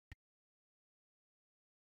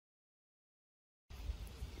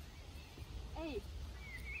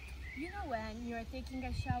when you're taking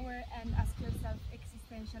a shower and ask yourself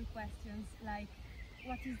existential questions like,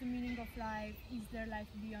 what is the meaning of life? Is there life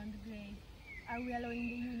beyond the grave? Are we alone in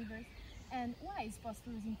the universe? And why is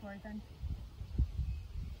phosphorus important?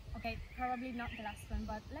 Okay, probably not the last one,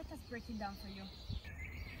 but let us break it down for you.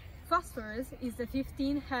 Phosphorus is the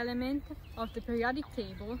 15th element of the periodic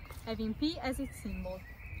table, having P as its symbol.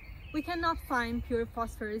 We cannot find pure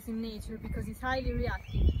phosphorus in nature because it's highly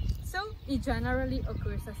reactive, so it generally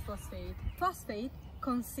occurs as phosphate. Phosphate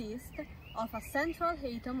consists of a central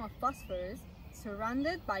atom of phosphorus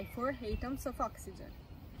surrounded by 4 atoms of oxygen.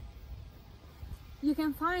 You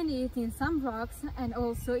can find it in some rocks and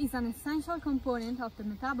also is an essential component of the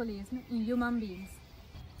metabolism in human beings.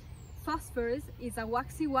 Phosphorus is a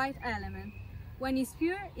waxy white element. When it's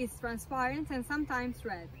pure, it's transparent and sometimes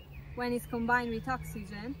red. When it's combined with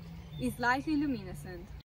oxygen, it's lightly luminescent.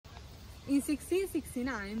 In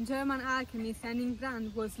 1669, German alchemist Henning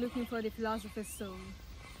Brand was looking for the philosopher's stone.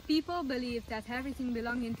 People believed that everything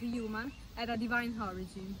belonging to human had a divine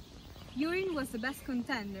origin. Urine was the best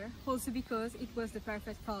contender, also because it was the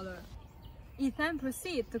perfect color. He then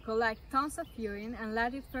proceeded to collect tons of urine and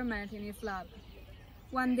let it ferment in his lab.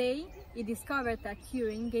 One day, he discovered that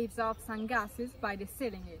urine gives off some gases by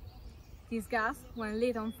distilling it. This gas, when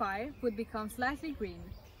lit on fire, would become slightly green.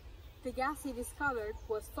 The gas he discovered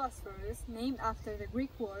was phosphorus, named after the Greek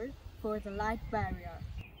word for the light barrier.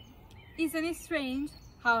 Isn't it strange?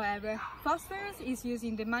 However, phosphorus is used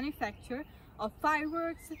in the manufacture of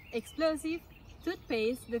fireworks, explosives,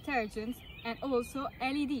 toothpaste, detergents, and also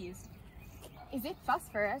LEDs. Is it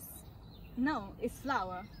phosphorus? No, it's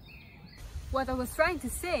flour. What I was trying to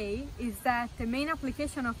say is that the main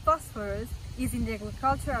application of phosphorus is in the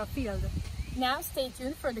agricultural field. Now stay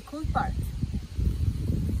tuned for the cool part.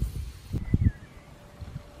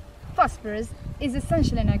 Phosphorus is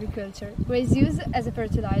essential in agriculture, where it's used as a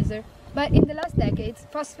fertilizer, but in the last decades,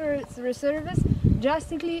 phosphorus reserves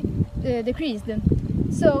drastically decreased.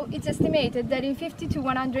 So it's estimated that in 50 to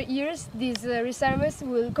 100 years, these reserves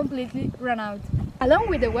will completely run out. Along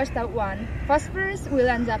with the washed out one, phosphorus will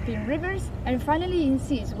end up in rivers and finally in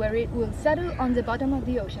seas, where it will settle on the bottom of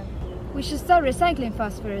the ocean. We should start recycling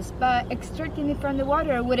phosphorus, but extracting it from the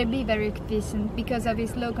water wouldn't be very efficient because of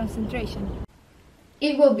its low concentration.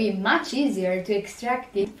 It will be much easier to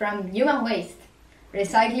extract it from human waste,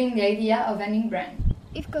 recycling the idea of Henning Brand.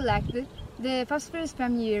 If collected, the phosphorus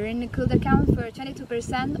from urine could account for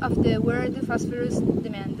 22% of the world phosphorus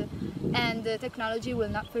demand, and the technology will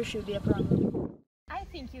not for sure be a problem. I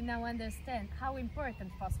think you now understand how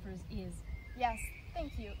important phosphorus is. Yes,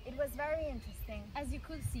 thank you. It was very interesting. As you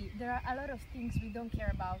could see, there are a lot of things we don't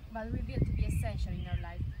care about, but revealed to be essential in our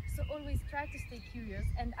life. So always try to stay curious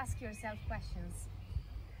and ask yourself questions.